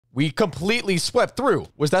We completely swept through.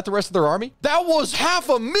 Was that the rest of their army? That was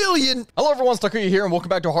 500,000! Hello everyone, Stucker here, and welcome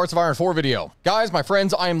back to a Hearts of Iron 4 video. Guys, my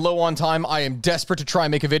friends, I am low on time. I am desperate to try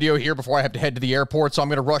and make a video here before I have to head to the airport, so I'm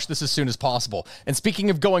gonna rush this as soon as possible. And speaking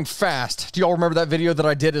of going fast, do y'all remember that video that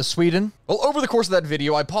I did as Sweden? Well, over the course of that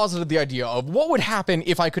video, I posited the idea of what would happen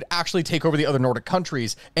if I could actually take over the other Nordic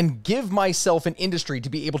countries and give myself an industry to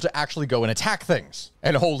be able to actually go and attack things.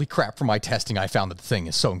 And holy crap, for my testing, I found that the thing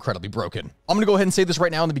is so incredibly broken. I'm gonna go ahead and say this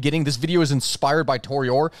right now in the beginning. This video is inspired by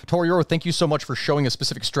Hoi4. Hoi4, thank you so much for showing a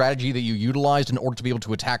specific strategy that you utilized in order to be able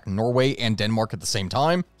to attack Norway and Denmark at the same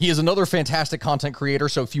time. He is another fantastic content creator,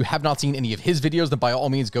 so if you have not seen any of his videos, then by all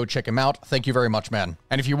means, go check him out. Thank you very much, man.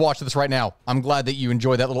 And if you watch this right now, I'm glad that you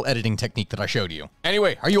enjoy that little editing technique that I showed you.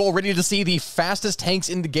 Anyway, are you all ready to see the fastest tanks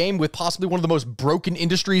in the game with possibly one of the most broken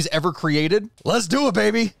industries ever created? Let's do it,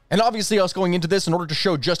 baby! And obviously, us going into this, in order to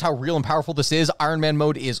show just how real and powerful this is, Iron Man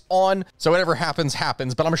mode is on, so whatever happens,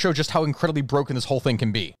 happens, but I'm gonna show just how incredibly broken this whole thing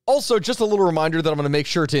can be. Also, just a little reminder that I'm gonna make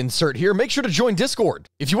sure to insert here, make sure to join Discord.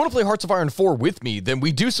 If you want to play Hearts of Iron 4 with me, then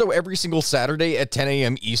we do so every single Saturday at 10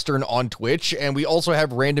 a.m. Eastern on Twitch, and we also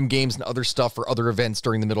have random games and other stuff for other events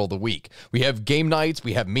during the middle of the week. We have game nights,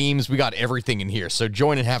 we have memes, we got everything in here, so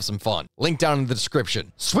join and have some fun. Link down in the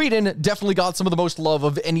description. Sweden definitely got some of the most love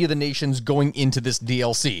of any of the nations going into this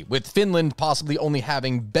DLC, with Finland possibly only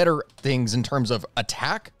having better things in terms of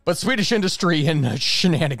attack, but Swedish industry and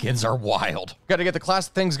shenanigans are wild. Gotta get the class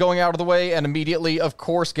things going out of the way and immediately, of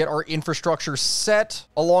course, get our infrastructure set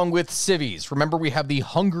along with civies. Remember, we have the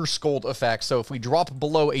hunger scold effect, so if we drop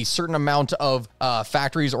below a certain amount of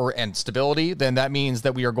factories and stability, then that means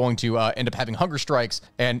that we are going to end up having hunger strikes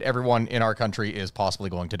and everyone in our country is possibly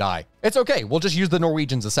going to die. It's okay, we'll just use the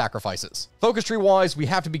Norwegians as sacrifices. Focus tree wise, we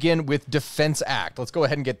have to begin with Defense Act. Let's go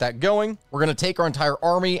ahead and get that going. We're gonna take our entire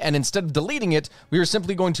army and instead of deleting it, we are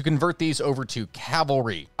simply going to convert these over to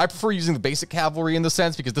cavalry. I prefer using the basic cavalry in this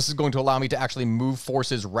sense because this is going to allow me to actually move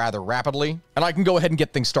forces rather rapidly, and I can go ahead and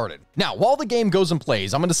get things started. Now, while the game goes and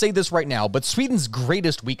plays, I'm going to say this right now, but Sweden's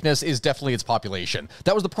greatest weakness is definitely its population.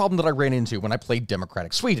 That was the problem that I ran into when I played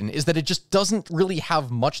Democratic Sweden, is that it just doesn't really have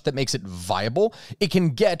much that makes it viable. It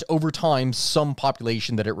can get, over time, some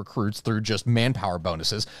population that it recruits through just manpower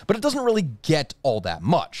bonuses, but it doesn't really get all that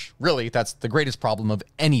much. Really, that's the greatest problem of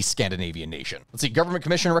any Scandinavian nation. Let's see, Government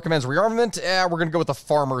Commission recommends rearmament. We're going to go with the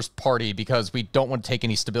Farmers Party because we don't want to take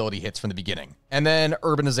any stability hits from the beginning. And then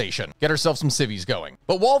urbanization. Get ourselves some civies going.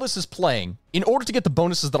 But while this is playing, in order to get the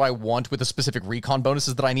bonuses that I want with the specific recon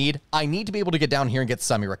bonuses that I need to be able to get down here and get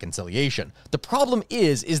semi-reconciliation. The problem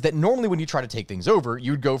is that normally when you try to take things over,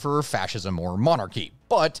 you'd go for fascism or monarchy.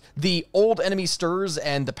 But the old enemy stirs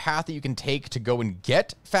and the path that you can take to go and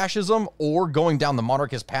get fascism or going down the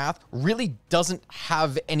monarchist path really doesn't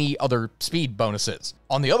have any other speed bonuses.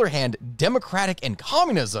 On the other hand, democratic and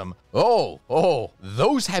communism,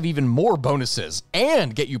 those have even more bonuses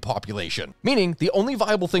and get you population. Meaning the only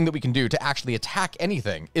viable thing that we can do to actually attack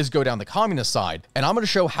anything is go down the communist side. And I'm going to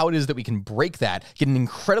show how it is that we can break that, get an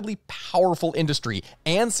incredibly powerful industry,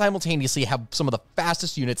 and simultaneously have some of the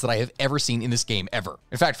fastest units that I have ever seen in this game ever.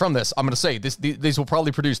 In fact, from this, I'm going to say these will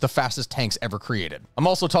probably produce the fastest tanks ever created. I'm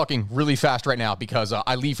also talking really fast right now because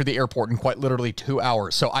I leave for the airport in quite literally 2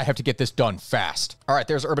 hours, so I have to get this done fast. All right,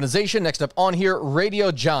 there's urbanization. Next up on here,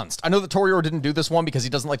 Radio Jonst. I know that Hoi4 didn't do this one because he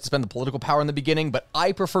doesn't like to spend the political power in the beginning, but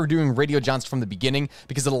I prefer doing Radio Jonst from the beginning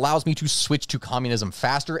because it allows me to switch to communism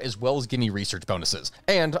faster as well as give me research bonuses.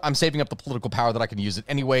 And I'm saving up the political power that I can use it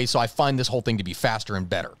anyway, so I find this whole thing to be faster and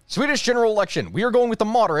better. Swedish general election. We are going with the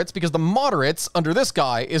moderates because the moderates under this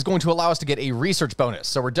guy is going to allow us to get a research bonus.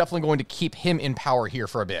 So we're definitely going to keep him in power here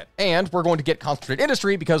for a bit. And we're going to get concentrated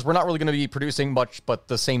industry because we're not really going to be producing much but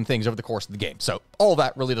the same things over the course of the game. So all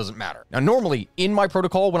that really doesn't matter. Now, normally in my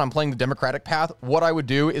protocol, when I'm playing the democratic path, what I would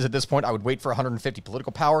do is at this point, I would wait for 150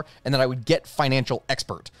 political power and then I would get financial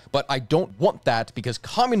expert. But I don't want that because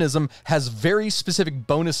communism has very specific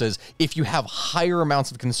bonuses if you have higher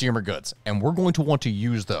amounts of consumer goods, and we're going to want to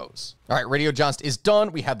use those. All right, Radio Jonst is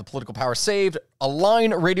done. We have the political power saved.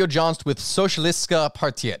 Align Radio Jonst with Socialistiska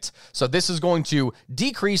Partiet. So this is going to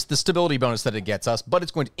decrease the stability bonus that it gets us, but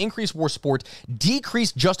it's going to increase war support,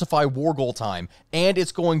 decrease justify war goal time, and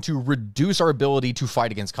it's going to reduce our ability to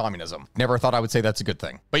fight against communism. Never thought I would say that's a good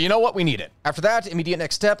thing. But you know what? We need it. After that, immediate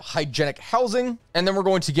next step, hygienic housing, and then we're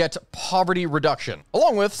going to get poverty reduction.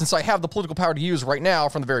 Along with, since I have the political power to use right now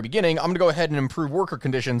from the very beginning, I'm going to go ahead and improve worker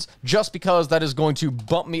conditions just because that is going to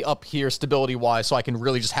bump me up here stability-wise so I can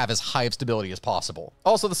really just have as high of stability as possible.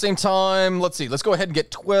 Also, at the same time, let's go ahead and get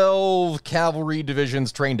 12 cavalry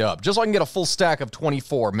divisions trained up, just so I can get a full stack of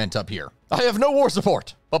 24 meant up here. I have no war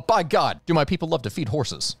support. But by God, do my people love to feed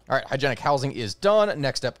horses. All right, hygienic housing is done.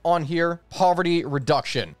 Next step on here, poverty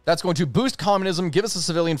reduction. That's going to boost communism, give us a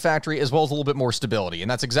civilian factory, as well as a little bit more stability. And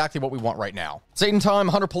that's exactly what we want right now. Satan time,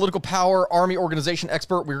 100 political power, army organization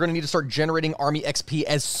expert. We're going to need to start generating army XP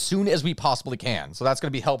as soon as we possibly can. So that's going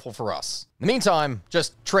to be helpful for us. In the meantime,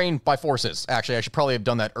 just train by forces. Actually, I should probably have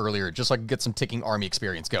done that earlier, just so I could get some ticking army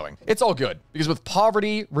experience going. It's all good, because with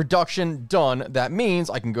poverty reduction done, that means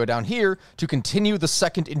I can go down here to continue the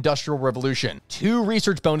second industrial revolution. 2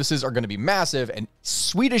 research bonuses are going to be massive, and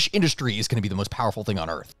Swedish industry is going to be the most powerful thing on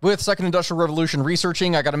earth. With second industrial revolution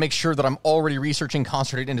researching, I got to make sure that I'm already researching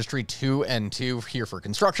concentrated industry 2 and 2 here for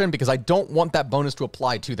construction, because I don't want that bonus to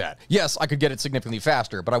apply to that. Yes, I could get it significantly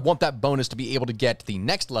faster, but I want that bonus to be able to get the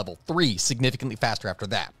next level 3 significantly faster after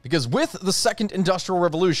that. Because with the second industrial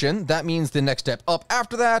revolution, that means the next step up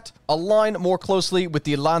after that, align more closely with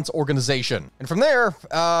the Alliance organization. And from there,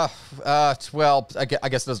 well, I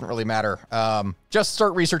guess it doesn't really matter. Just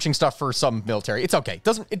start researching stuff for some military. It's okay.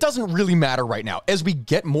 It doesn't really matter right now. As we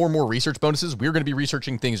get more and more research bonuses, we're going to be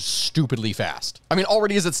researching things stupidly fast. I mean,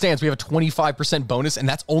 already as it stands, we have a 25% bonus, and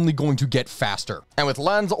that's only going to get faster. And with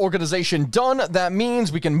lands organization done, that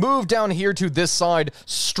means we can move down here to this side,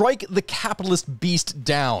 strike the capitalist beast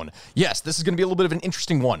down. Yes, this is going to be a little bit of an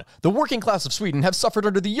interesting one. The working class of Sweden have suffered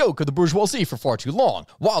under the yoke of the bourgeoisie for far too long.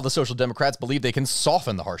 While the Social Democrats believe they can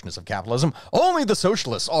soften the harshness of capitalism, only the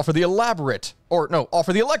socialists offer the electorate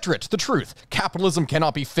the truth. Capitalism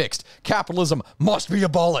cannot be fixed. Capitalism must be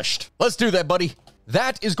abolished. Let's do that, buddy.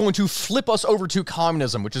 That is going to flip us over to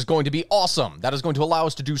communism, which is going to be awesome. That is going to allow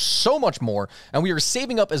us to do so much more, and we are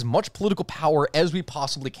saving up as much political power as we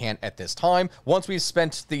possibly can at this time. Once we've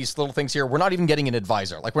spent these little things here, we're not even getting an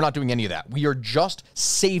advisor. Like, we're not doing any of that. We are just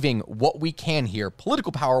saving what we can here,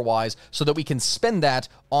 political power-wise, so that we can spend that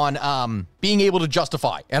on being able to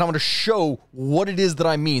justify. And I'm going to show what it is that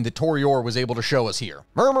I mean that Hoi4 was able to show us here.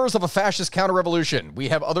 Murmurs of a fascist counter-revolution. We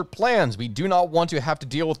have other plans. We do not want to have to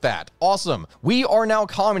deal with that. Awesome. We are now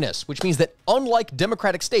communists, which means that unlike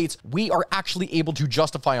democratic states, we are actually able to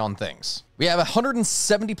justify on things. We have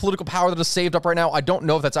 170 political power that is saved up right now. I don't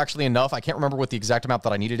know if that's actually enough. I can't remember what the exact amount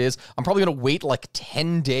that I needed is. I'm probably going to wait like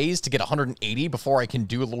 10 days to get 180 before I can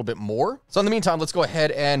do a little bit more. So in the meantime, let's go ahead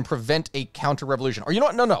and prevent a counter-revolution. Or you know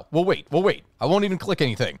what? No. We'll wait. I won't even click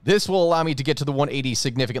anything. This will allow me to get to the 180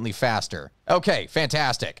 significantly faster. Okay,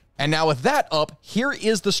 fantastic. And now with that up, here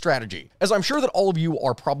is the strategy. As I'm sure that all of you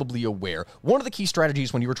are probably aware, one of the key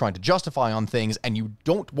strategies when you were trying to justify on things and you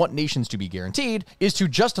don't want nations to be guaranteed is to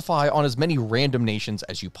justify on as many random nations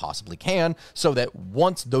as you possibly can, so that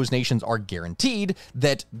once those nations are guaranteed,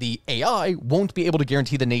 that the AI won't be able to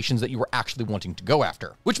guarantee the nations that you were actually wanting to go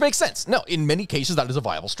after. Which makes sense. No, in many cases that is a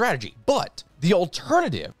viable strategy. But the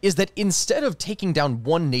alternative is that instead of taking down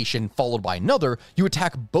one nation followed by another, you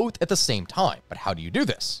attack both at the same time. But how do you do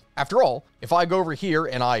this? After all, if I go over here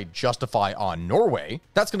and I justify on Norway,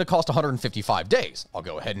 that's going to cost 155 days. I'll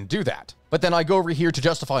go ahead and do that. But then I go over here to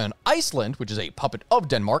justify on Iceland, which is a puppet of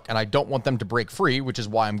Denmark, and I don't want them to break free, which is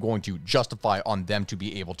why I'm going to justify on them to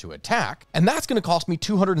be able to attack. And that's going to cost me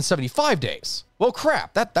 275 days. Well,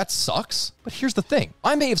 crap, that sucks. But here's the thing.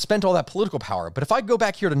 I may have spent all that political power, but if I go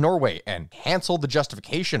back here to Norway and cancel the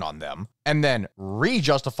justification on them, and then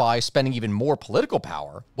re-justify spending even more political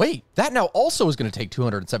power, wait, that now also is going to take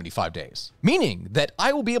 275 days. Meaning that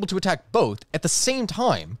I will be able to attack both at the same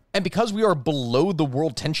time, and because we are below the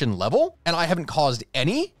world tension level, and I haven't caused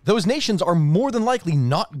any, those nations are more than likely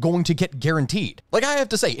not going to get guaranteed. Like, I have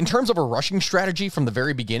to say, in terms of a rushing strategy from the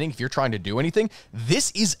very beginning, if you're trying to do anything,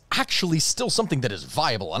 this is actually still something that is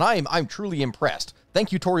viable, and I'm truly impressed.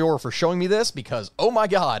 Thank you, Hoi4, for showing me this, because, oh my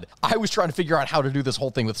god, I was trying to figure out how to do this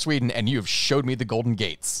whole thing with Sweden, and you have showed me the golden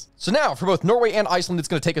gates. So now, for both Norway and Iceland, it's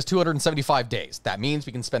going to take us 275 days. That means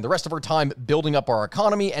we can spend the rest of our time building up our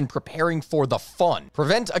economy and preparing for the fun.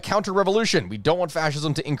 Prevent a counter-revolution. We don't want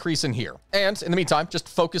fascism to increase in here. And, in the meantime, just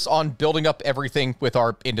focus on building up everything with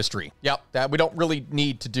our industry. Yep, we don't really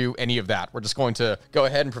need to do any of that. We're just going to go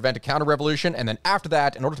ahead and prevent a counter-revolution, and then after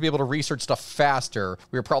that, in order to be able to research stuff faster,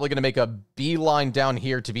 we're probably going to make a beeline down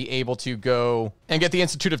here to be able to go and get the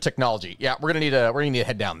Institute of Technology. Yeah, we're gonna need to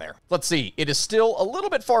head down there. Let's see. It is still a little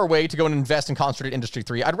bit far away to go and invest in Concentrated Industry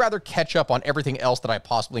 3. I'd rather catch up on everything else that I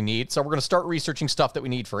possibly need. So we're gonna start researching stuff that we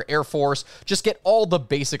need for Air Force. Just get all the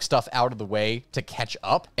basic stuff out of the way to catch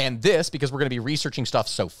up. And this, because we're gonna be researching stuff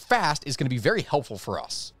so fast, is gonna be very helpful for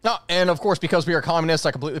us. And of course, because we are communists,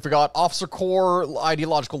 I completely forgot Officer Corps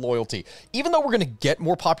ideological loyalty. Even though we're gonna get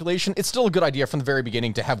more population, it's still a good idea from the very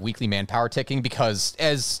beginning to have weekly manpower ticking, because because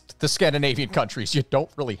as the Scandinavian countries, you don't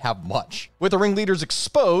really have much. With the ringleaders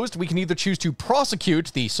exposed, we can either choose to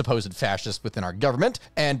prosecute the supposed fascists within our government,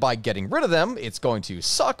 and by getting rid of them, it's going to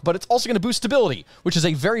suck, but it's also going to boost stability, which is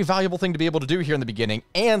a very valuable thing to be able to do here in the beginning,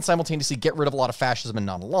 and simultaneously get rid of a lot of fascism and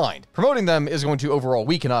non-aligned. Promoting them is going to overall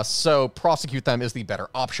weaken us, so prosecute them is the better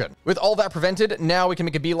option. With all that prevented, now we can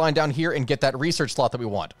make a beeline down here and get that research slot that we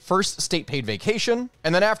want. First, state-paid vacation,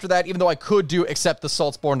 and then after that, even though I could do accept the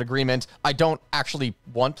Saltzborn agreement, I don't actually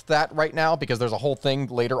want that right now because there's a whole thing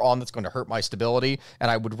later on that's going to hurt my stability,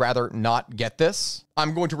 and I would rather not get this.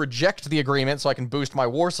 I'm going to reject the agreement so I can boost my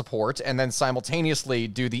war support and then simultaneously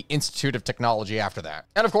do the Institute of Technology after that.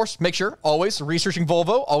 And of course, make sure, always researching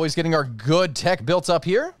Volvo, always getting our good tech built up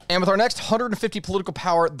here. And with our next 150 political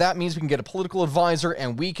power, that means we can get a political advisor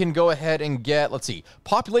and we can go ahead and get, let's see,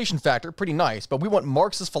 population factor, pretty nice, but we want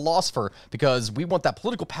Marxist philosopher because we want that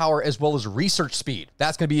political power as well as research speed.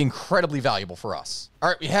 That's going to be incredibly valuable for us. All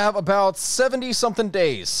right, we have about 70-something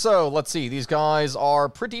days. So let's see, these guys are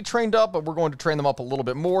pretty trained up, but we're going to train them up a little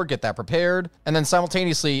bit more, get that prepared. And then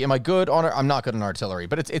simultaneously, am I good on it? I'm not good on artillery,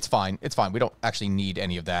 but it's fine. It's fine. We don't actually need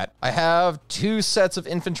any of that. I have 2 sets of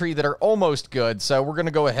infantry that are almost good, so we're going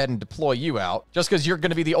to go ahead and deploy you out, just because you're going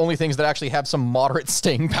to be the only things that actually have some moderate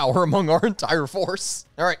staying power among our entire force.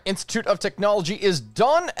 All right, Institute of Technology is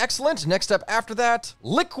done. Excellent. Next step after that,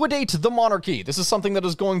 liquidate the monarchy. This is something that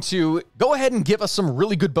is going to go ahead and give us some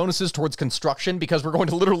really good bonuses towards construction because we're going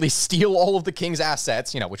to literally steal all of the king's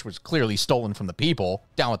assets, which was clearly stolen from the people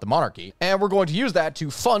down with the monarchy. And we're going to use that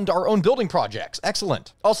to fund our own building projects.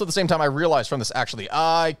 Excellent. Also, at the same time, I realized from this, actually,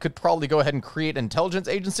 I could probably go ahead and create an intelligence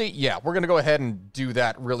agency. Yeah, we're going to go ahead and do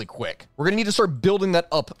that really quick. We're going to need to start building that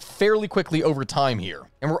up fairly quickly over time here.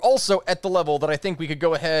 And we're also at the level that I think we could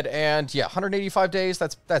go ahead and, yeah, 185 days.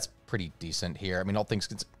 That's pretty decent here. I mean, all things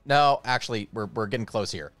considered. No, actually, we're getting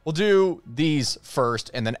close here. We'll do these first,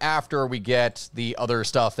 and then after we get the other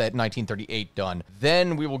stuff at 1938 done,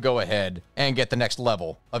 then we will go ahead and get the next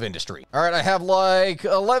level of industry. All right, I have like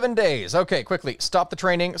 11 days. Okay, quickly, stop the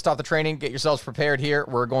training, get yourselves prepared here.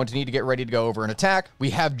 We're going to need to get ready to go over an attack.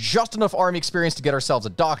 We have just enough army experience to get ourselves a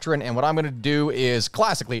doctrine, and what I'm going to do is,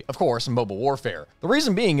 classically, of course, mobile warfare. The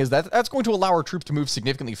reason being is that that's going to allow our troops to move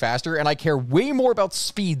significantly faster, and I care way more about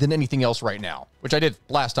speed than anything else right now, which I did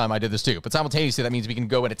last time I did this too, but simultaneously that means we can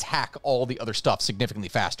go and attack all the other stuff significantly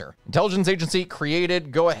faster. Intelligence agency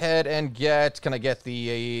created. Go ahead and get, can I get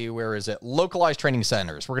the, where is it? Localized training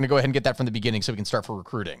centers. We're going to go ahead and get that from the beginning so we can start for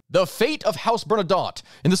recruiting. The fate of House Bernadotte.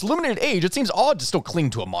 In this illuminated age, it seems odd to still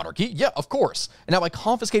cling to a monarchy. Yeah, of course. And now by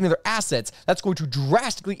confiscating their assets, that's going to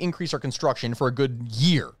drastically increase our construction for a good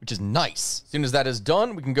year, which is nice. As soon as that is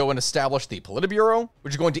done, we can go and establish the Politburo,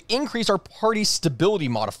 which is going to increase our party stability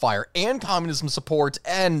modifier and communism support,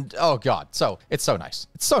 and oh god, so it's so nice.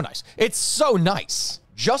 It's so nice. It's so nice.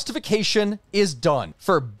 Justification is done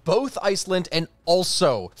for both Iceland and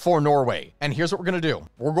also for Norway. And here's what we're going to do.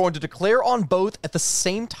 We're going to declare on both at the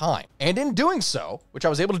same time. And in doing so, which I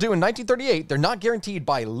was able to do in 1938, they're not guaranteed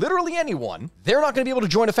by literally anyone. They're not going to be able to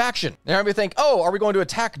join a faction. Now everybody think, oh, are we going to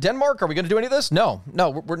attack Denmark? Are we going to do any of this? No,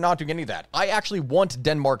 we're not doing any of that. I actually want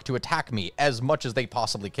Denmark to attack me as much as they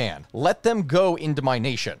possibly can. Let them go into my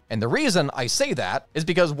nation. And the reason I say that is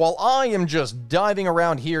because while I am just diving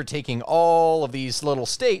around here taking all of these little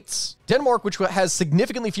states, Denmark, which has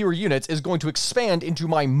significantly fewer units, is going to expand into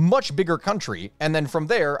my much bigger country, and then from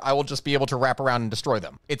there, I will just be able to wrap around and destroy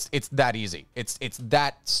them. It's that easy. It's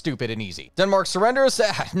that stupid and easy. Denmark surrenders?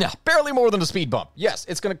 No, barely more than a speed bump. Yes,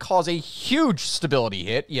 it's going to cause a huge stability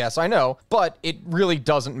hit. Yes, I know, but it really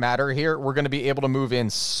doesn't matter here. We're going to be able to move in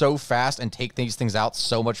so fast and take these things out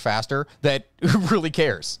so much faster that who really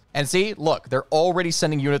cares? And see, look, they're already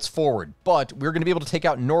sending units forward, but we're going to be able to take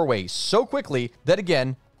out Norway so quickly that,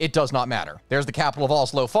 again, it does not matter. There's the capital of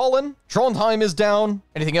Oslo fallen. Trondheim is down.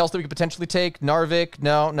 Anything else that we could potentially take? Narvik?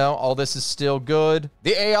 No. All this is still good.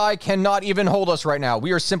 The AI cannot even hold us right now.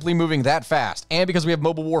 We are simply moving that fast. And because we have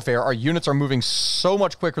mobile warfare, our units are moving so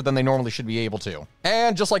much quicker than they normally should be able to.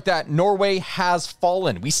 And just like that, Norway has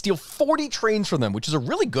fallen. We steal 40 trains from them, which is a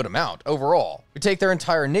really good amount overall. We take their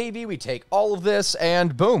entire navy, we take all of this,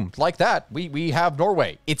 and boom, like that, we have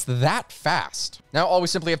Norway. It's that fast. Now, all we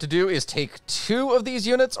simply have to do is take 2 of these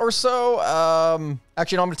units or so.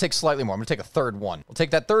 Actually, no, I'm going to take slightly more. I'm going to take a third one. We'll take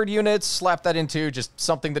that third unit, slap that into just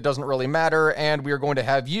something that doesn't really matter, and we are going to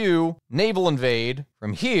have you naval invade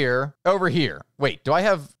from here over here. Wait, do I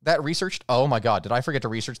have that researched? Oh my God, did I forget to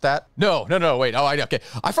research that? No, wait. Oh, okay.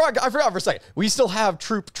 I forgot for a second. We still have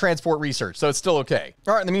troop transport research, so it's still okay.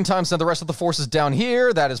 All right, in the meantime, send the rest of the forces down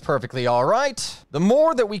here. That is perfectly all right. The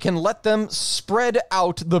more that we can let them spread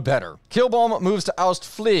out, the better. Kilbom moves to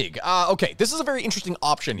Ostflyg. Okay, this is a very interesting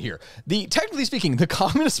option here. Technically speaking, the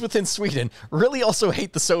communists within Sweden really also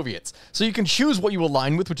hate the Soviets. So you can choose what you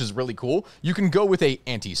align with, which is really cool. You can go with a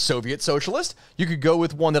anti-Soviet socialist. You could go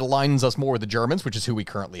with one that aligns us more with the Germans, which is who we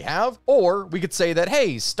currently have. Or we could say that,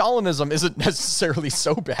 hey, Stalinism isn't necessarily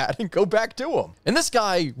so bad and go back to him. And this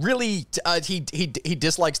guy really, he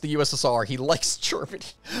dislikes the USSR. He likes Germany.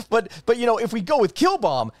 But you know, if we go with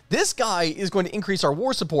Kilbom, this guy is going to increase our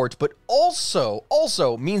war support, but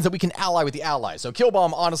also means that we can ally with the Allies. So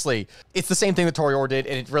Kilbom, honestly, it's the same thing that Torior did,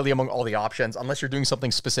 and it's really among all the options. Unless you're doing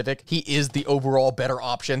something specific, he is the overall better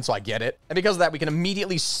option, so I get it. And because of that, we can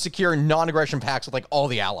immediately secure non-aggression pacts with like all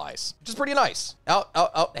the allies, which is pretty nice.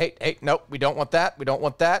 Hey, nope, we don't want that. We don't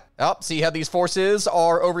want that. See how these forces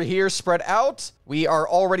are over here spread out? We are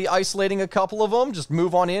already isolating a couple of them. Just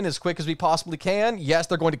move on in as quick as we possibly can. Yes,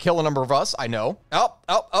 they're going to kill a number of us. I know.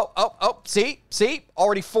 See?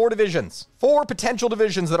 Already 4 divisions. 4 potential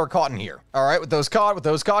divisions that are caught in here. All right, with those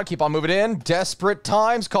caught, keep on moving in. Desperate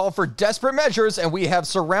times call for desperate measures, and we have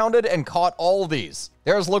surrounded and caught all of these.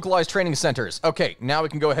 There's localized training centers. Okay, now we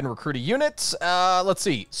can go ahead and recruit a unit. Let's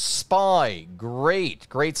see. Spy. Great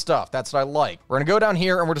stuff. That's what I like. We're going to go down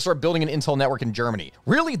here and we're going to start building an intel network in Germany.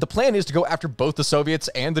 Really, the plan is to go after both the Soviets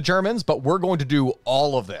and the Germans, but we're going to do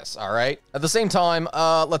all of this, all right? At the same time,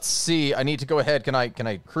 let's see. I need to go ahead. Can I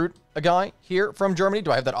recruit a guy here from Germany?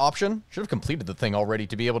 Do I have that option? Should have completed the thing already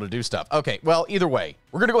to be able to do stuff. Okay, well, either way,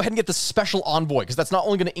 we're going to go ahead and get the special envoy because that's not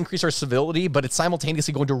only going to increase our civility, but it's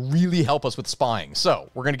simultaneously going to really help us with spying. So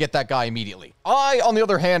we're going to get that guy immediately. I, on the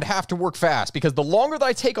other hand, have to work fast because the longer that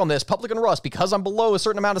I take on this, Public and Rust, because I'm below a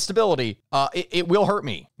certain amount of stability, it will hurt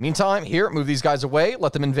me. Meantime, here, move these guys away.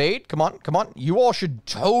 Let them invade. Come on. You all should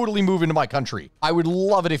totally move into my country. I would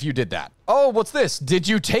love it if you did that. Oh, what's this? Did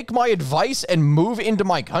you take my advice and move into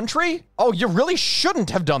my country? Oh, you really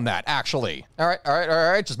shouldn't have done that, actually. All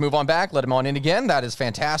right. Just move on back. Let him on in again. That is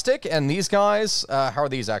fantastic. And these guys, how are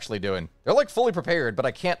these actually doing? They're like fully prepared, but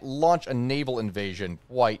I can't launch a naval invasion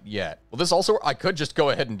quite yet. Well, this also, I could just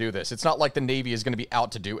go ahead and do this. It's not like the Navy is going to be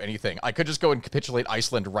out to do anything. I could just go and capitulate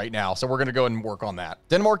Iceland right now. So we're going to go and work on that.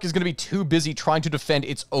 Denmark is going to be too busy trying to defend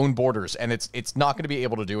its own borders, and it's not going to be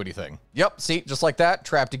able to do anything. Yep, see, just like that,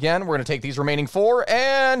 trapped again. We're going to take these remaining 4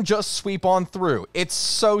 and just sweep on through. It's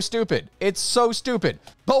so stupid. It's so stupid.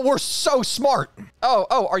 But we're so smart. Oh,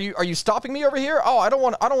 are you stopping me over here? Oh, I don't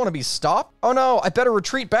want to be stopped. Oh no, I better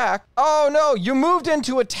retreat back. Oh no, you moved in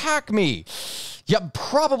to attack me. You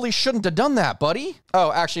probably shouldn't have done that, buddy.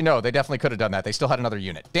 Oh, actually, no, they definitely could have done that. They still had another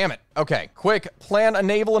unit. Damn it. Okay, quick, plan a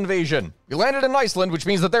naval invasion. We landed in Iceland, which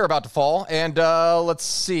means that they're about to fall. And let's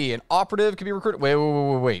see, an operative can be recruited.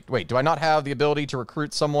 Wait. Do I not have the ability to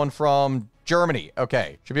recruit someone from Germany?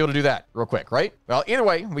 Okay, should be able to do that real quick, right? Well, either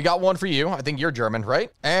way, we got one for you. I think you're German,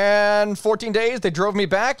 right? And 14 days, they drove me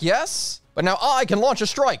back, yes? But now I can launch a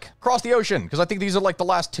strike across the ocean because I think these are like the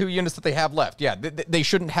last 2 units that they have left. Yeah, they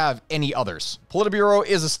shouldn't have any others. Politburo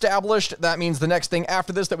is established. That means the next thing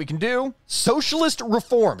after this that we can do, socialist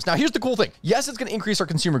reforms. Now, here's the cool thing. Yes, it's going to increase our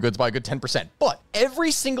consumer goods by a good 10%, but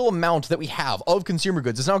every single amount that we have of consumer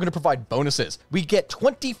goods is now going to provide bonuses. We get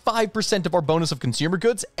 25% of our bonus of consumer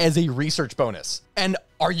goods as a research bonus. And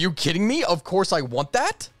are you kidding me? Of course I want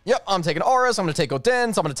that. Yep, I'm taking Aarhus, I'm going to take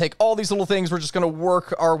Odense, I'm going to take all these little things. We're just going to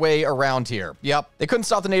work our way around here. Yep, they couldn't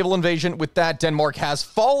stop the naval invasion. With that, Denmark has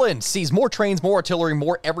fallen. Sees more trains, more artillery,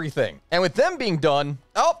 more everything. And with them being done,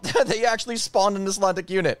 oh, they actually spawned an Icelandic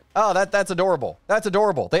unit. Oh, that's adorable. That's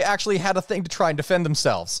adorable. They actually had a thing to try and defend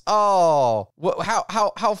themselves. Oh,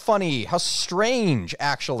 how funny, how strange,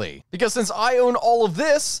 actually. Because since I own all of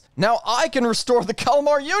this, now I can restore the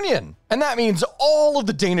Kalmar Union. And that means all of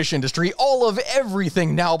the Danish industry, all of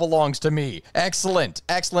everything now belongs to me. Excellent.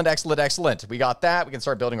 We got that. We can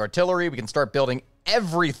start building artillery. We can start building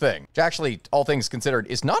everything, which actually, all things considered,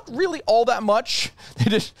 is not really all that much.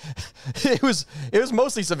 It was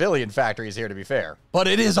mostly civilian factories here, to be fair. But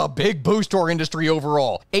it is a big boost to our industry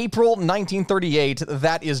overall. April 1938,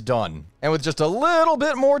 that is done. And with just a little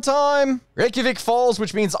bit more time, Reykjavik falls,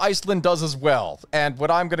 which means Iceland does as well. And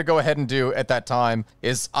what I'm going to go ahead and do at that time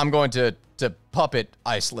is I'm going to puppet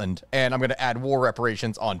Iceland, and I'm going to add war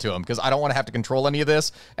reparations onto them because I don't want to have to control any of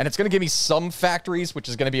this, and it's going to give me some factories, which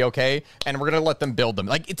is going to be okay, and we're going to let them build them.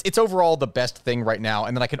 Like, it's overall the best thing right now,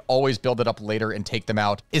 and then I can always build it up later and take them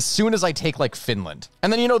out as soon as I take, like, Finland.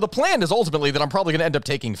 And then, you know, the plan is ultimately that I'm probably going to end up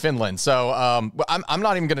taking Finland, so I'm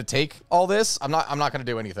not even going to take all this. I'm not going to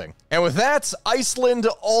do anything. And with that, Iceland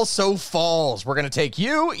also falls. We're going to take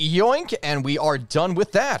you, yoink, and we are done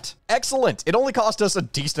with that. Excellent. It only cost us a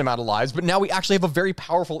decent amount of lives, but now we actually have a very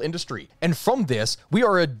powerful industry. And from this, we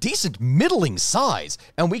are a decent middling size,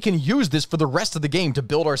 and we can use this for the rest of the game to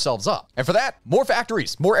build ourselves up. And for that, more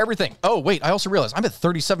factories, more everything. Oh, wait, I also realized I'm at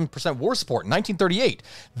 37% war support in 1938.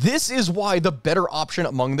 This is why the better option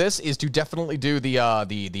among this is to definitely do the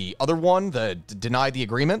other one, the deny the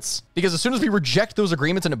agreements. Because as soon as we reject those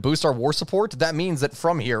agreements and it boosts our war support, that means that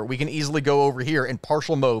from here, we can easily go over here and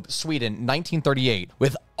partial mob Sweden 1938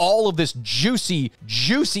 with all of this juicy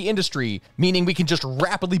industry, meaning we can just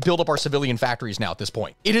rapidly build up our civilian factories now at this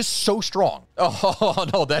point. It is so strong. Oh,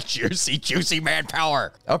 no, that juicy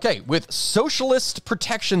manpower. Okay, with socialist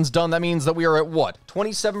protections done, that means that we are at what?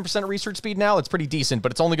 27% research speed now? It's pretty decent,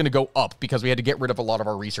 but it's only going to go up because we had to get rid of a lot of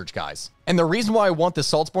our research guys. And the reason why I want this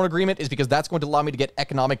Salzborn agreement is because that's going to allow me to get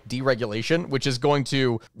economic deregulation, which is going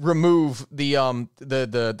to remove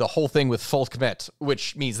the whole thing with Folkmet,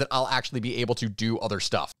 which means that I'll actually be able to do other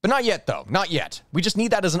stuff. But not yet, though. Not yet. We just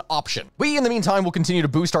need that as an option. We, in the meantime, will continue to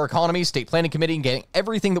boost our economy, state planning committee, and getting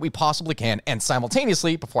everything that we possibly can. And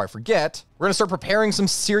simultaneously, before I forget, we're going to start preparing some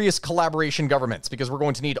serious collaboration governments because we're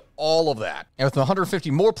going to need all of that. And with 150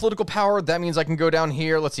 more political power, that means I can go down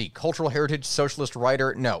here. Let's see. Cultural heritage, socialist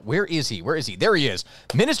writer. No, where is he? Where is he? There he is.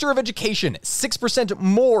 Minister of Education, 6%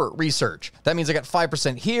 more research. That means I got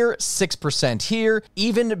 5% here, 6% here,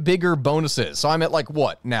 even bigger bonuses. So I'm at like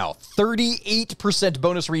what now? 38%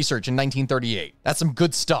 bonus research in 1938. That's some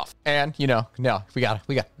good stuff. And, you know, no, we gotta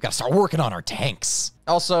start working on our tanks.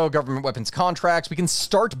 Also, government weapons contracts. We can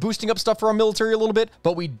start boosting up stuff for our military a little bit,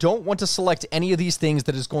 but we don't want to select any of these things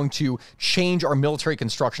that is going to change our military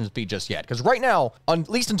construction speed just yet. Because right now, at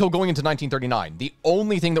least until going into 1939, the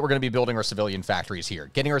only thing that we're going to be building are civilian factories here,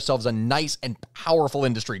 getting ourselves a nice and powerful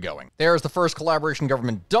industry going. There's the first collaboration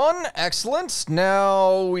government done. Excellent.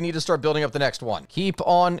 Now we need to start building up the next one. Keep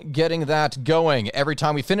on getting that going. Every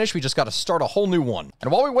time we finish, we just got to start a whole new one.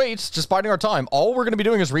 And while we wait, just biding our time, all we're going to be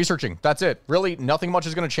doing is researching. That's it. Really, nothing much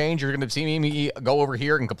is going to change. You're going to see me go over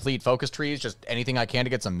here and complete focus trees, just anything I can to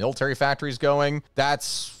get some military factories going.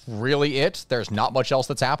 That's really it. There's not much else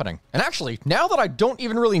that's happening. And actually, now that I don't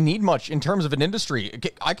even really need much in terms of an industry,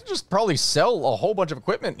 I could just probably sell a whole bunch of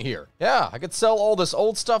equipment here. Yeah, I could sell all this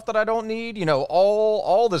old stuff that I don't need, you know,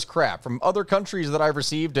 all this crap from other countries that I've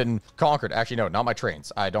received and conquered. Actually, no, not my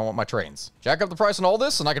trains. I don't want my trains. Jack up the price on all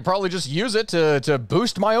this, and I could probably just use it to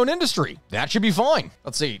boost my own industry. That should be fine.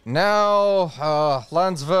 Let's see. Now,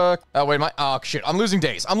 Landsverk. Oh, wait, oh, shit. I'm losing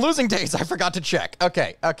days. I forgot to check.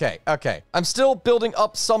 Okay. I'm still building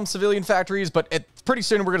up some civilian factories, but pretty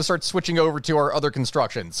soon we're going to start switching over to our other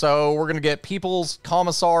construction. So we're going to get People's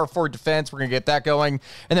Commissar for Defense. We're going to get that going.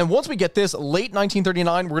 And then once we get this, late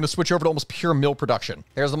 1939, we're going to switch over to almost pure mill production.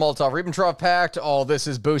 There's the Molotov-Ribbentrop Pact. All this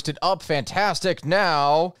is boosted up. Fantastic.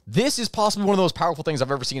 Now, this is possibly one of the most powerful things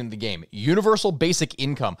I've ever seen in the game. Universal basic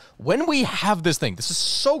income. When we have this thing, this is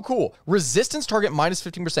so cool. Resistance target minus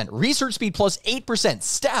 15%. Research speed plus 8%.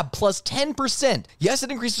 Stab plus 10%. Yes,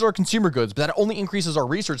 it increases our consumer goods, but that only increases our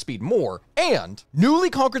research speed more. And newly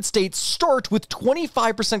conquered states start with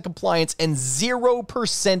 25% compliance and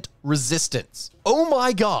 0% resistance. Oh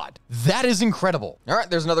my God, that is incredible. All right,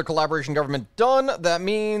 there's another collaboration government done. That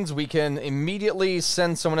means we can immediately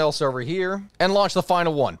send someone else over here and launch the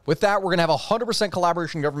final one. With that, we're gonna have 100%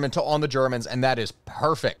 collaboration government on the Germans, and that is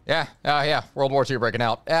perfect. Yeah, World War II breaking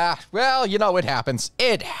out. Well, you know, it happens.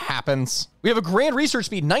 It happens. We have a grand research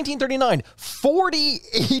speed, 1939,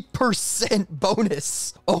 48%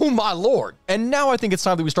 bonus. Oh my Lord. And now I think it's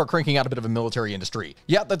time that we start cranking out a bit of a military industry.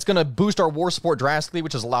 Yeah, that's gonna boost our war support drastically,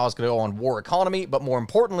 which is allow us to go on war economy. But more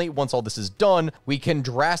importantly, once all this is done, we can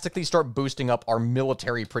drastically start boosting up our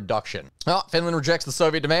military production. Finland rejects the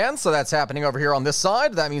Soviet demands, so that's happening over here on this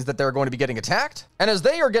side. That means that they're going to be getting attacked. And as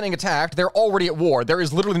they are getting attacked, they're already at war. There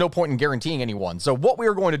is literally no point in guaranteeing anyone. So what we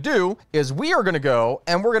are going to do is we are going to go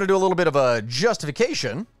and we're going to do a little bit of a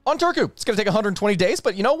justification. on Turku. It's going to take 120 days,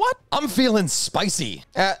 but you know what? I'm feeling spicy.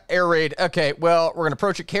 Air raid. Okay, well, we're going to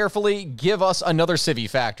approach it carefully. Give us another civvy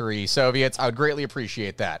factory, Soviets. I would greatly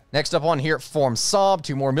appreciate that. Next up on here, form Saab,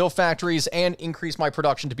 2 more mill factories, and increase my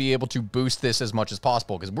production to be able to boost this as much as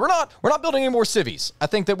possible, because we're not building any more civvies. I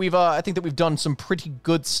think that we've done some pretty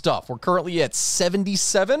good stuff. We're currently at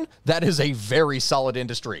 77. That is a very solid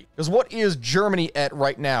industry. Because what is Germany at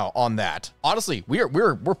right now on that? Honestly,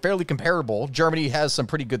 we're fairly comparable. Germany has some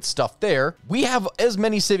pretty good stuff there. We have as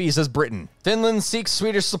many cities as Britain. Finland seeks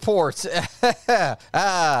Swedish support.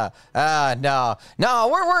 No,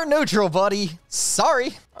 we're neutral, buddy.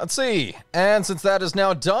 Sorry. Let's see. And since that is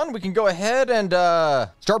now done, we can go ahead and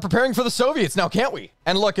start preparing for the Soviets now, can't we?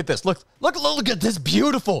 And look at this. Look at this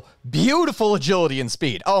beautiful agility and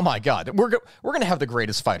speed. Oh my God. We're gonna have the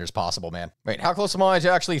greatest fighters possible, man. Wait, how close am I to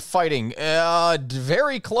actually fighting?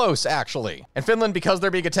 Very close, actually. And Finland, because they're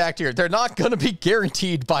being attacked here, they're not gonna be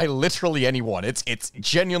guaranteed by literally anyone. It's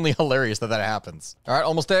genuinely hilarious that happens. All right,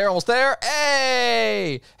 almost there.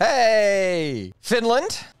 Hey,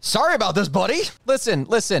 Finland. Sorry about this, buddy. Listen.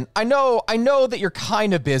 I know that you're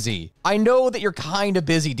kind of busy. I know that you're kind of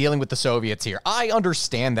busy dealing with the Soviets here. I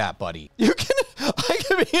understand that, buddy. I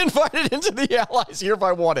can be invited into the Allies here if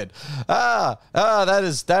I wanted.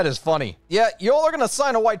 That is funny. Yeah, y'all are gonna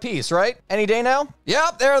sign a white peace, right? Any day now?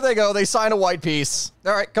 Yep, there they go. They sign a white peace.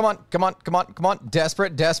 All right, come on.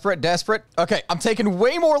 Desperate. Okay, I'm taking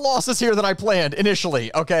way more losses here than I planned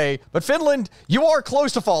initially, okay? But Finland, you are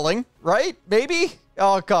close to falling, right? Maybe?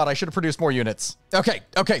 Oh God, I should have produced more units. Okay,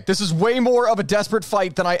 this is way more of a desperate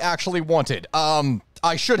fight than I actually wanted.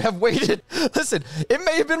 I should have waited. Listen, it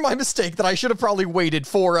may have been my mistake that I should have probably waited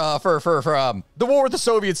for the war with the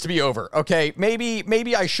Soviets to be over. Okay,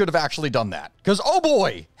 maybe I should have actually done that. Because oh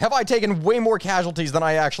boy, have I taken way more casualties than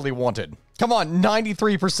I actually wanted. Come on,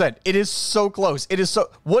 93%. It is so close.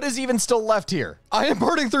 What is even still left here? I am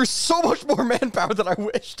burning through so much more manpower than I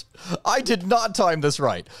wished. I did not time this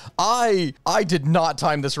right. I did not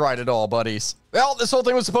time this right at all, buddies. Well, this whole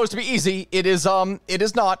thing was supposed to be easy. It is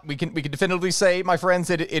not. We can definitively say, my friends,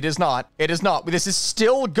 it is not. It is not. This is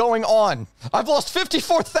still going on. I've lost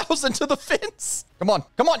 54,000 to the Finns. Come on.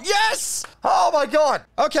 Yes! Oh my God.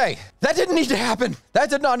 Okay. That didn't need to happen. That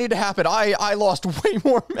did not need to happen. I lost way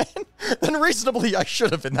more men than reasonably I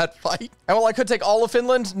should have in that fight. And well, I could take all of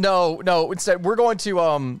Finland. No. Instead, we're going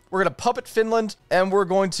to puppet Finland, and we're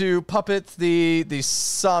going to puppet the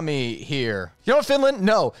Sami here. You know what, Finland?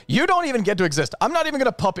 No, you don't even get to exist. I'm not even going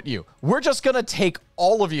to puppet you. We're just going to take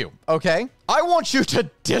all of you, okay? I want you to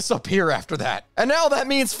disappear after that. And now that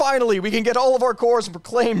means finally we can get all of our cores and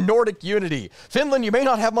proclaim Nordic unity. Finland, you may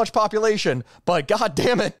not have much population, but God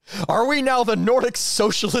damn it, are we now the Nordic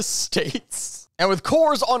socialist states? And with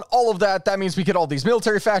cores on all of that, that means we get all these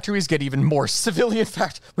military factories, get even more civilian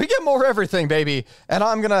we get more everything, baby. And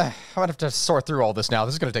I'm gonna have to sort through all this now.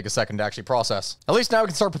 This is gonna take a second to actually process. At least now we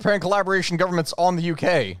can start preparing collaboration governments on the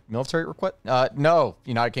UK. Military request? No,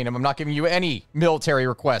 United Kingdom, I'm not giving you any military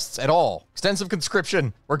requests at all. Extensive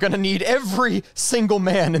conscription. We're gonna need every single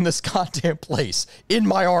man in this goddamn place in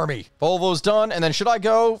my army. Volvo's done, and then should I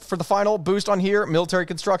go for the final boost on here? Military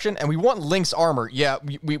construction, and we want Lynx armor. Yeah,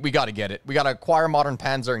 we gotta get it. We gotta acquire modern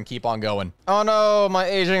Panzer and keep on going. Oh no, my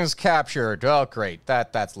agent's captured. Oh great,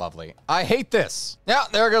 that's lovely. I hate this. Yeah,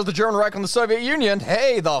 there goes the German Reich on the Soviet Union.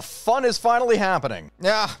 Hey, the fun is finally happening.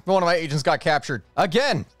 Yeah, one of my agents got captured.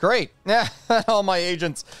 Again, great. Yeah, all my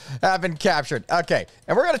agents have been captured. Okay,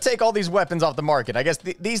 and we're gonna take all these weapons off the market. I guess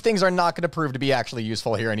these things are not gonna prove to be actually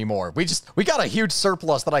useful here anymore. We got a huge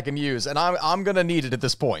surplus that I can use, and I'm gonna need it at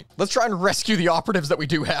this point. Let's try and rescue the operatives that we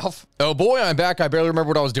do have. Oh boy, I'm back. I barely remember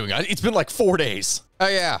what I was doing. It's been like 4 days. Oh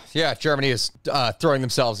yeah, Germany is throwing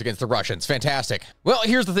themselves against the Russians. Fantastic. Well,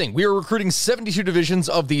 here's the thing. We are recruiting 72 divisions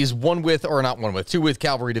of these 2 with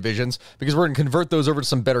cavalry divisions, because we're going to convert those over to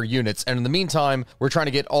some better units. And in the meantime, we're trying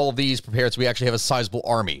to get all of these prepared so we actually have a sizable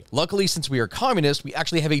army. Luckily, since we are communist, we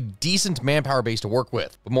actually have a decent manpower base to work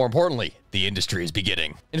with. But more importantly, the industry is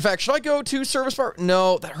beginning. In fact, should I go to service power?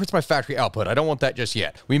 No, that hurts my factory output. I don't want that just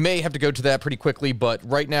yet. We may have to go to that pretty quickly, but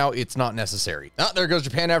right now it's not necessary. Ah, there goes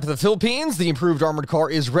Japan after the Philippines. The improved armored car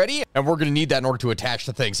is ready, and we're going to need that in order to attach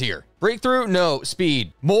to things here. Breakthrough? No.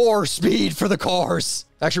 Speed. More speed for the cars.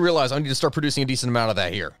 I actually realized I need to start producing a decent amount of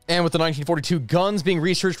that here. And with the 1942 guns being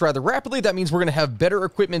researched rather rapidly, that means we're going to have better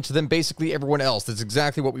equipment than basically everyone else. That's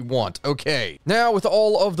exactly what we want. Okay. Now, with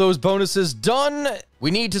all of those bonuses done,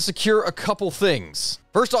 we need to secure a couple things.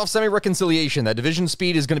 First off, semi-reconciliation. That division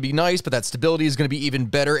speed is going to be nice, but that stability is going to be even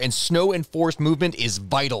better, and snow-enforced movement is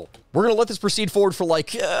vital. We're going to let this proceed forward for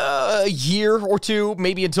like a year or two,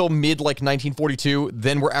 maybe until mid like 1942,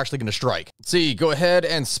 then we're actually going to strike. Let's see, go ahead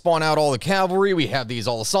and spawn out all the cavalry. We have these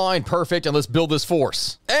all assigned, perfect, and let's build this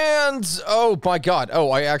force. And, oh my god,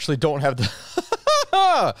 oh, I actually don't have the...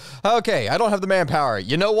 Okay, I don't have the manpower.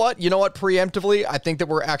 You know what? Preemptively, I think that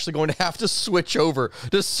we're actually going to have to switch over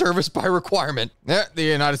to service by requirement. Yeah, the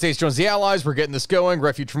United States joins the Allies. We're getting this going.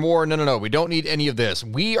 Refuge from war. No. We don't need any of this.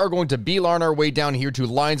 We are going to beeline our way down here to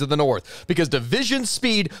Lines of the North because division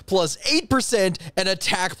speed plus 8% and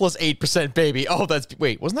attack plus 8%, baby. Oh, that's...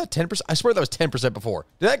 Wait, wasn't that 10%? I swear that was 10% before.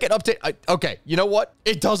 Did that get updated? Okay, you know what?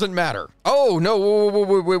 It doesn't matter. Oh, no.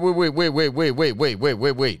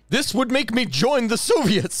 Wait. This would make me join the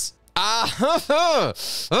Soviets. I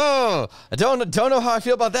don't know how I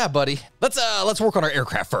feel about that, buddy. Let's work on our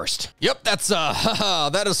aircraft first. Yep,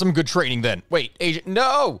 that is some good training then. Wait, agent,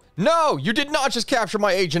 no, you did not just capture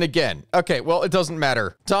my agent again. Okay, well, it doesn't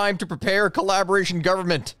matter. Time to prepare collaboration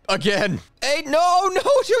government again. Hey, no,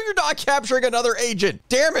 you're not capturing another agent.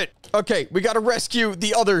 Damn it. Okay, we gotta rescue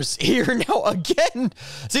the others here now again.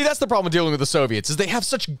 See, that's the problem with dealing with the Soviets, is they have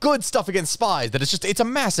such good stuff against spies that it's a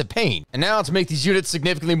massive pain. And now to make these units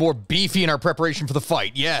significantly more beefy in our preparation for the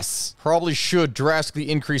fight, yes. Probably should drastically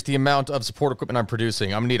increase the amount of support equipment I'm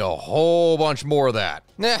producing. I'm gonna need a whole bunch more of that.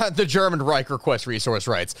 The German Reich requests resource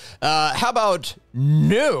rights. How about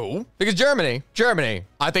no? Because Germany,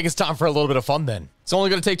 I think it's time for a little bit of fun then. It's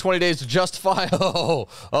only going to take 20 days to justify.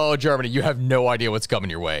 Oh, Germany, you have no idea what's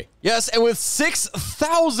coming your way. Yes, and with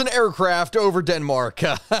 6,000 aircraft over Denmark.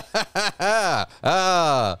 I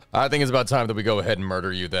think it's about time that we go ahead and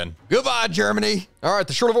murder you then. Goodbye, Germany. All right,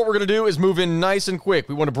 the short of what we're going to do is move in nice and quick.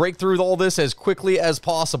 We want to break through all this as quickly as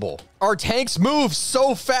possible. Our tanks move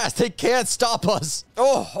so fast, they can't stop us.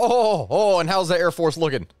 Oh, and how's the Air Force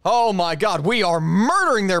looking? Oh my God, we are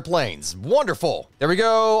murdering their planes. Wonderful. There we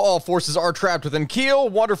go. All forces are trapped within Kiel.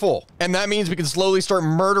 Wonderful. And that means we can slowly start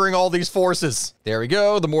murdering all these forces. There we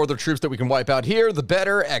go. The more of the troops that we can wipe out here, the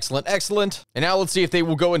better. Excellent. And now let's see if they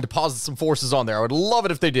will go and deposit some forces on there. I would love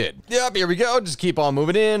it if they did. Yep, here we go. Just keep on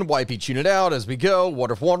moving in. Wipe each unit out as we go.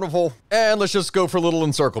 Wonderful. And let's just go for little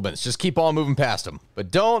encirclements. Just keep on moving past them.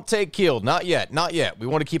 But don't take Kiel. Not yet. We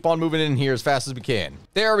want to keep on moving in here as fast as we can.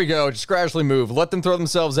 There we go. Just gradually move. Let them throw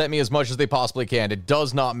themselves at me as much as they possibly can. It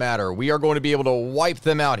does not matter. We are going to be able to wipe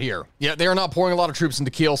them out here. Yeah, they are not pouring a lot of troops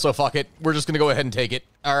into Kiel, so fuck it. We're just going to go ahead and take it.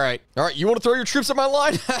 All right, you want to throw your troops at my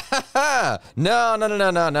line? No.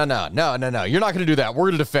 You're not going to do that.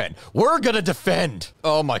 We're going to defend.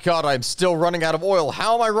 Oh my God, I'm still running out of oil.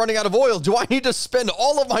 How am I running out of oil? Do I need to spend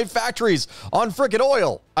all of my factories on frickin'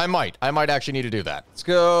 oil? I might actually need to do that.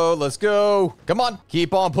 Let's go. Come on,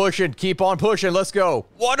 keep on pushing. Let's go.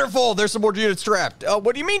 Wonderful, there's some more units trapped.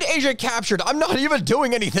 What do you mean Asia captured? I'm not even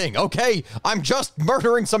doing anything, okay? I'm just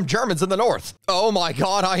murdering some Germans in the north. Oh my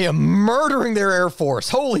God, I am murdering their air force.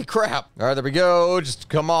 Holy crap. All right, there we go. Just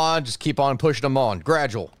come on. Just keep on pushing them on.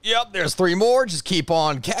 Gradual. Yep, there's 3 more. Just keep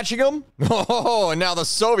on catching them. Oh, and now the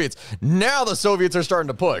Soviets. Are starting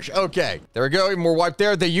to push. Okay, there we go. Even more wiped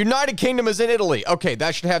there. The United Kingdom is in Italy. Okay,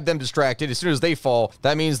 that should have them distracted. As soon as they fall,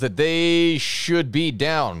 that means that they should be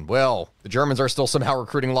down. Well, the Germans are still somehow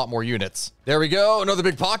recruiting a lot more units. There we go. Another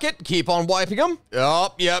big pocket. Keep on wiping them.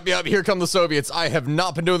 Yep. Here come the Soviets. I have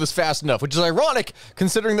not been doing this fast enough, which is ironic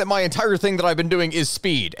considering that my entire thing that I've been doing is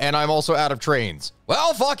speed, and I'm also out of trains.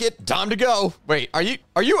 Well, fuck it. Time to go. Wait, are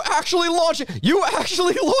you actually launching? You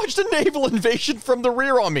actually launched a naval invasion from the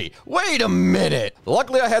rear on me. Wait a minute.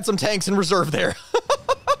 Luckily, I had some tanks in reserve there.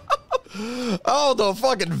 Oh, the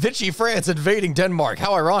fucking Vichy France invading Denmark.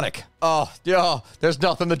 How ironic. Oh, yeah, there's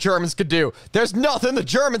nothing the Germans could do.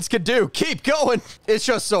 Keep going. It's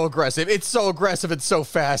just so aggressive. It's so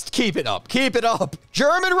fast. Keep it up.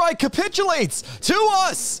 German Reich capitulates to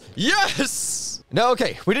us. Yes. No,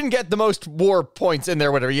 okay, we didn't get the most war points in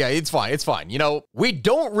there, whatever. Yeah, it's fine. You know, we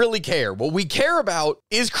don't really care. What we care about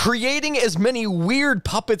is creating as many weird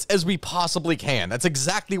puppets as we possibly can. That's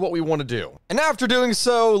exactly what we want to do. And after doing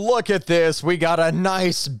so, look at this. We got a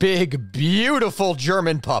nice, big, beautiful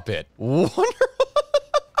German puppet. Wonderful.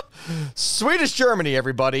 Swedish Germany,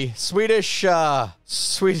 everybody. Swedish Germany.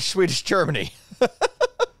 The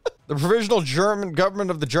provisional German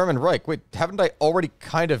government of the German Reich. Wait, haven't I already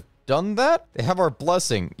kind of done that? They have our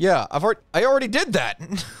blessing. Yeah, I already did that.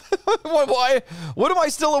 Why? What am I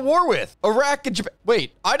still at war with? Iraq and Japan.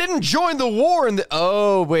 Wait, I didn't join the war in the...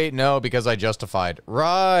 Oh, wait, no, because I justified.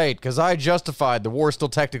 Right, because I justified. The war's still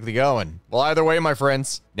technically going. Well, either way, my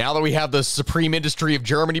friends, now that we have the supreme industry of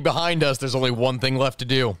Germany behind us, there's only one thing left to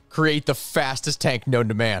do. Create the fastest tank known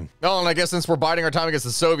to man. Oh, and I guess since we're biding our time against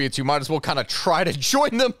the Soviets, you might as well kind of try to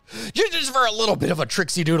join them just for a little bit of a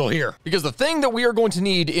tricksy doodle here. Because the thing that we are going to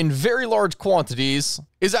need in very large quantities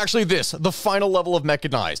is actually this, the final level of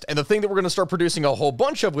mechanized. And the thing that we're going to start producing a whole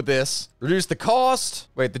bunch of with this, reduce the cost.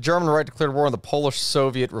 Wait, the German Reich declared war on the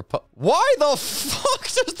Polish-Soviet Republic. Why the fuck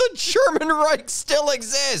does the German Reich still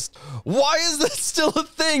exist? Why is that still a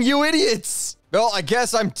thing, you idiots? Well, I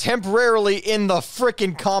guess I'm temporarily in the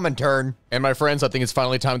frickin' Comintern. And my friends, I think it's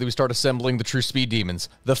finally time that we start assembling the true speed demons,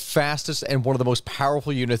 the fastest and one of the most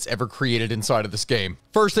powerful units ever created inside of this game.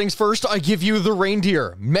 First things first, I give you the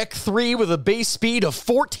Reindeer, Mech 3 with a base speed of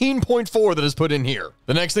 14.4 that is put in here.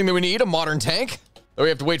 The next thing that we need, a modern tank. We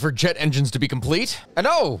have to wait for jet engines to be complete. And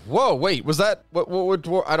oh, whoa, wait, was that, what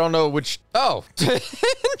I don't know which, oh,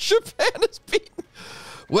 Japan is beaten.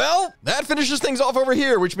 Well, that finishes things off over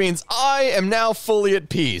here, which means I am now fully at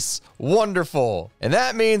peace. Wonderful. And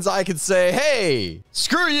that means I could say, hey,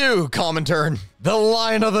 screw you, Comintern. The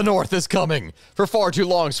Lion of the North is coming. For far too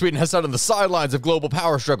long, Sweden has sat on the sidelines of global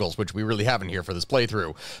power struggles, which we really haven't here for this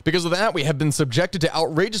playthrough. Because of that, we have been subjected to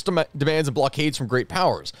outrageous demands and blockades from great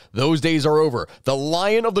powers. Those days are over. The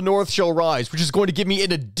Lion of the North shall rise, which is going to give me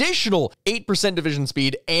an additional 8% division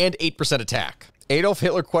speed and 8% attack. Adolf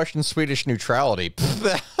Hitler questions Swedish neutrality.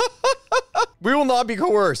 We will not be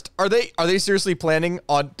coerced. Are they seriously planning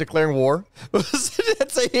on declaring war? Was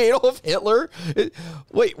it say Adolf Hitler?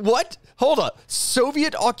 Wait, what? Hold up.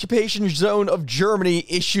 Soviet occupation zone of Germany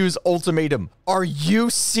issues ultimatum. Are you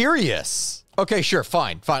serious? Okay, sure,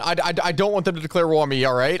 fine. I don't want them to declare war on me,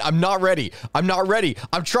 all right? I'm not ready. I'm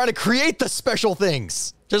trying to create the special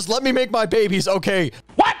things. Just let me make my babies, okay?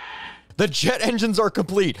 What? The jet engines are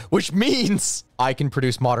complete, which means I can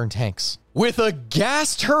produce modern tanks with a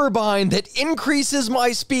gas turbine that increases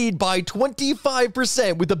my speed by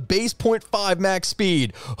 25% with a base 0.5 max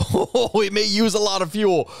speed. Oh, it may use a lot of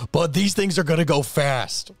fuel, but these things are gonna go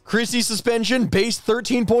fast. Chrissy suspension, base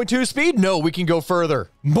 13.2 speed? No, we can go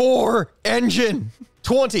further. More engine.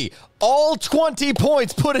 20. All 20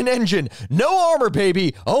 points put in engine. No armor,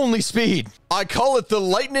 baby. Only speed. I call it the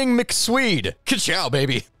Lightning McSwede. Ka-chow,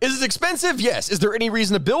 baby. Is it expensive? Yes. Is there any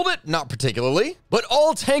reason to build it? Not particularly. But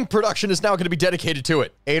all tank production is now going to be dedicated to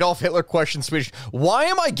it. Adolf Hitler questions Swedish. Why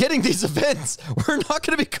am I getting these events? We're not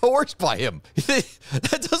going to be coerced by him.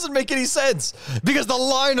 That doesn't make any sense. Because the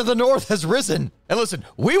Lion of the North has risen. And listen,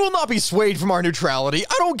 we will not be swayed from our neutrality.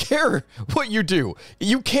 I don't care what you do.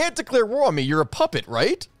 You can't declare war on me. You're a puppet,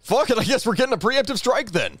 right? Fuck it, I guess we're getting a preemptive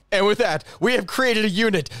strike then. And with that, we have created a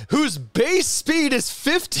unit whose base speed is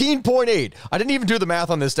 15.8. I didn't even do the math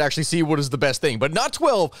on this to actually see what is the best thing, but not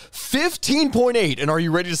 12, 15.8. And are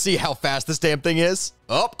you ready to see how fast this damn thing is?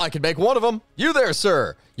 Oh, I can make one of them. You there,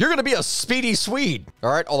 sir. You're gonna be a speedy Swede.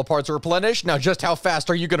 All right, all the parts are replenished. Now just how fast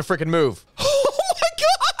are you gonna freaking move? Oh my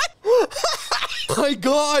God! My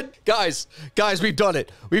God, guys, we've done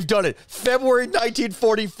it. February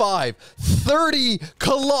 1945, 30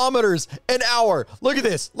 kilometers an hour. Look at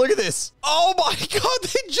this. Oh my God,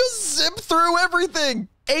 they just zip through everything.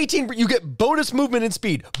 18, you get bonus movement and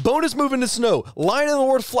speed, bonus movement in snow, Lion of the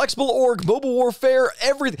North, flexible org, mobile warfare,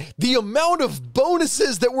 everything. The amount of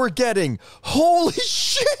bonuses that we're getting. Holy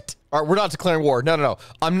shit. All right, we're not declaring war. No.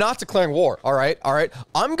 I'm not declaring war. All right.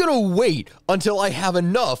 I'm going to wait until I have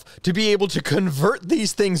enough to be able to convert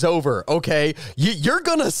these things over, okay? You're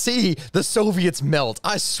going to see the Soviets melt.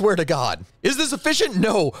 I swear to God. Is this efficient?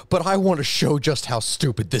 No, but I want to show just how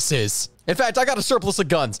stupid this is. In fact, I got a surplus of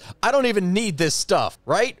guns. I don't even need this stuff,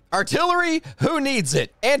 right? Artillery? Who needs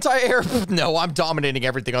it? Anti-air? No, I'm dominating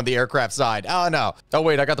everything on the aircraft side. Oh, no. Oh,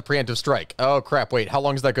 wait, I got the preemptive strike. Oh, crap. Wait, how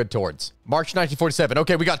long is that good towards? March 1947.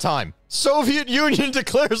 Okay, we got time. Soviet Union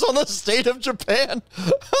declares on the state of Japan.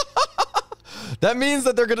 That means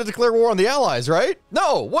that they're going to declare war on the Allies, right?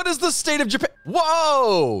 No, what is the state of Japan?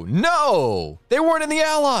 Whoa, no, they weren't in the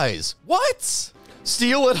Allies. What?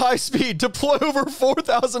 Steel at high speed, deploy over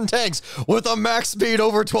 4,000 tanks with a max speed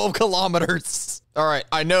over 12 kilometers. All right,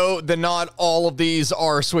 I know that not all of these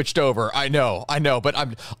are switched over. I know, but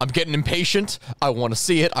I'm getting impatient. I want to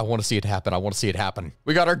see it. I want to see it happen.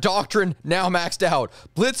 We got our doctrine now maxed out.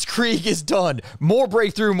 Blitzkrieg is done. More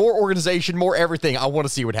breakthrough, more organization, more everything. I want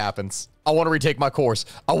to see what happens. I want to retake my course.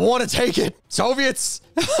 I want to take it. Soviets.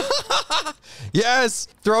 Yes,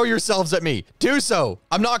 throw yourselves at me. Do so.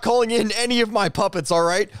 I'm not calling in any of my puppets, all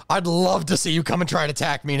right? I'd love to see you come and try and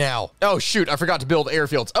attack me now. Oh, shoot, I forgot to build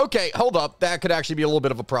airfields. Okay, hold up. That could actually be a little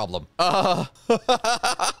bit of a problem.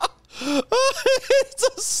 It's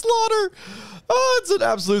a slaughter. Oh, it's an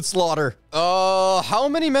absolute slaughter. How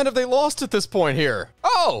many men have they lost at this point here?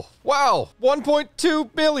 Oh, wow.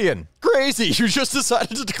 1.2 billion. Crazy. You just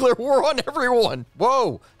decided to declare war on everyone.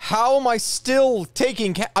 Whoa. How am I still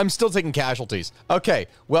taking I'm still taking casualties. Okay.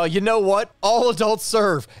 Well, you know what? All adults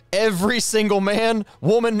serve. Every single man,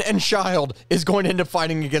 woman, and child is going to end up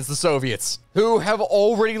fighting against the Soviets, who have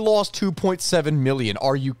already lost 2.7 million.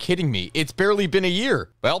 Are you kidding me? It's barely been a year.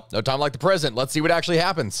 Well, no time like the present. Let's see what actually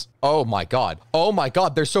happens. Oh my God. Oh my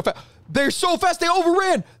God. They're so fast. They're so fast, they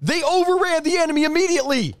overran! They overran the enemy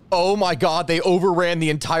immediately! Oh my God, they overran the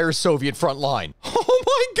entire Soviet front line. Oh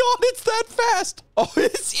my God, it's that fast! Oh,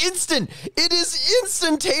 it's instant! It is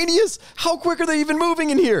instantaneous! How quick are they even moving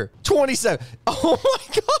in here? 27. Oh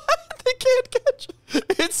my God, they can't catch it.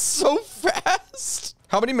 It's so fast!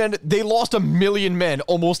 How many men? They lost 1 million men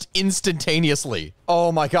almost instantaneously.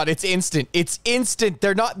 Oh my God, it's instant. It's instant.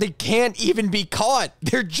 They can't even be caught.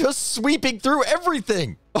 They're just sweeping through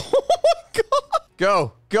everything. Oh my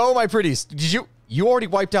God. Go, my pretties. You already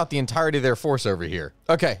wiped out the entirety of their force over here.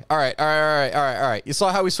 Okay, all right. You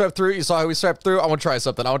saw how we swept through? I want to try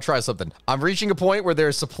something. I'm reaching a point where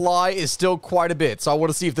their supply is still quite a bit, so I want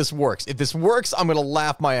to see if this works. If this works, I'm going to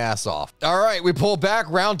laugh my ass off. All right, we pull back,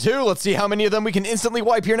 round 2. Let's see how many of them we can instantly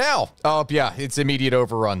wipe here now. Oh, yeah, it's immediate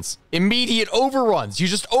overruns. Immediate overruns. You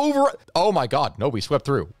just Oh my God, no, we swept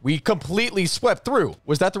through. We completely swept through.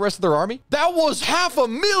 Was that the rest of their army? That was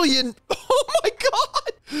 500,000. Oh my God.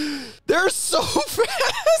 They're so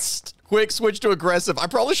fast. Quick switch to aggressive. I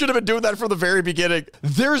probably should have been doing that from the very beginning.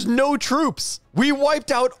 There's no troops. We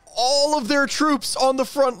wiped out all of their troops on the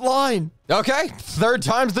front line. Okay, third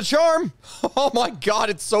time's the charm. Oh my God,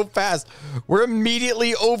 it's so fast. We're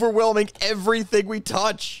immediately overwhelming everything we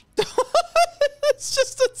touch. It's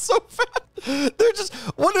so fast. They're just,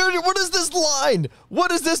 what is this line?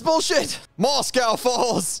 What is this bullshit? Moscow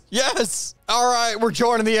falls. Yes. All right, we're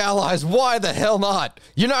joining the Allies. Why the hell not?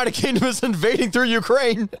 United Kingdom is invading through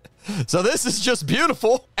Ukraine. So this is just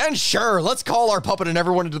beautiful. And sure, let's call our puppet and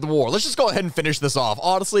everyone into the war. Let's just go ahead and finish this off.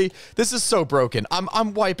 Honestly, this is so broken.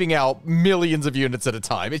 I'm wiping out millions of units at a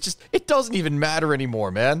time. It doesn't even matter anymore,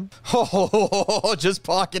 man. Oh, just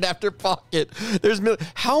pocket after pocket.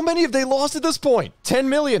 How many have they lost at this point? 10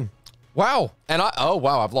 million. Wow. And oh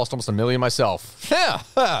wow, I've lost almost 1 million myself. Yeah,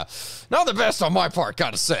 not the best on my part,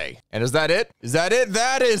 gotta say. And is that it? Is that it?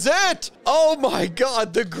 That is it! Oh my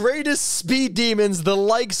God, the greatest speed demons, the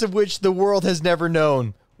likes of which the world has never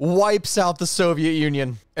known, wipes out the Soviet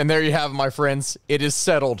Union. And there you have it, my friends. It is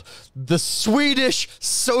settled. The Swedish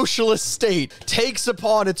socialist state takes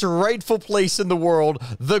upon its rightful place in the world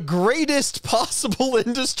the greatest possible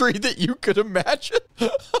industry that you could imagine.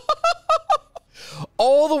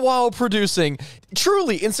 All the while producing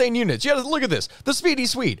truly insane units. You gotta look at this. The Speedy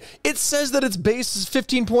Swede. It says that its base is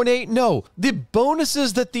 15.8. No, the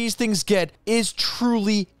bonuses that these things get is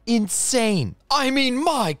truly insane. I mean,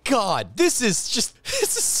 my God, this is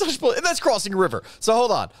such, and that's crossing a river. So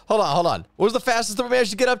hold on. What was the fastest that we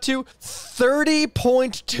managed to get up to?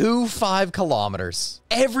 30.25 kilometers.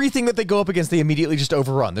 Everything that they go up against, they immediately just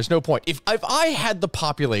overrun. There's no point. If I had the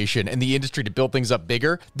population and the industry to build things up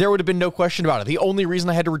bigger, there would have been no question about it. The only reason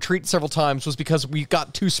I had to retreat several times was because we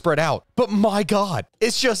got too spread out. But my God,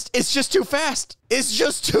 it's just too fast. It's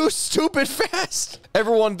just too stupid fast.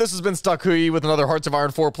 Everyone, this has been Stuck Hoi with another Hearts of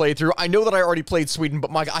Iron 4 playthrough. I know that I already played Sweden,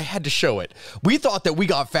 but I had to show it. We thought that we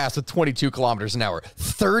got fast with 22 kilometers an hour.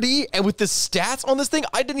 30? And with the stats on this thing,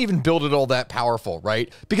 I didn't even build it all that powerful,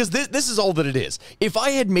 right? Because this is all that it is. If I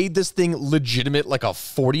had made this thing legitimate, like a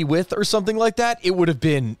 40 width or something like that, it would have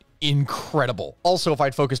been incredible. Also, if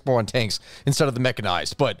I'd focused more on tanks instead of the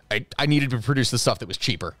mechanized, but I needed to produce the stuff that was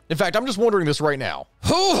cheaper. In fact, I'm just wondering this right now.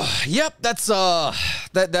 Yep, that's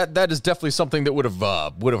that is definitely something that would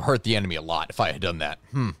have hurt the enemy a lot if I had done that.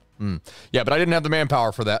 Yeah, but I didn't have the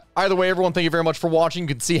manpower for that. Either way, everyone, thank you very much for watching. You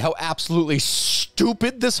can see how absolutely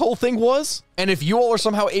stupid this whole thing was. And if you all are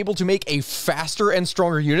somehow able to make a faster and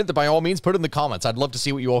stronger unit, then by all means, put it in the comments. I'd love to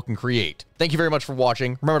see what you all can create. Thank you very much for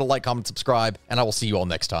watching. Remember to like, comment, subscribe, and I will see you all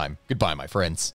next time. Goodbye, my friends.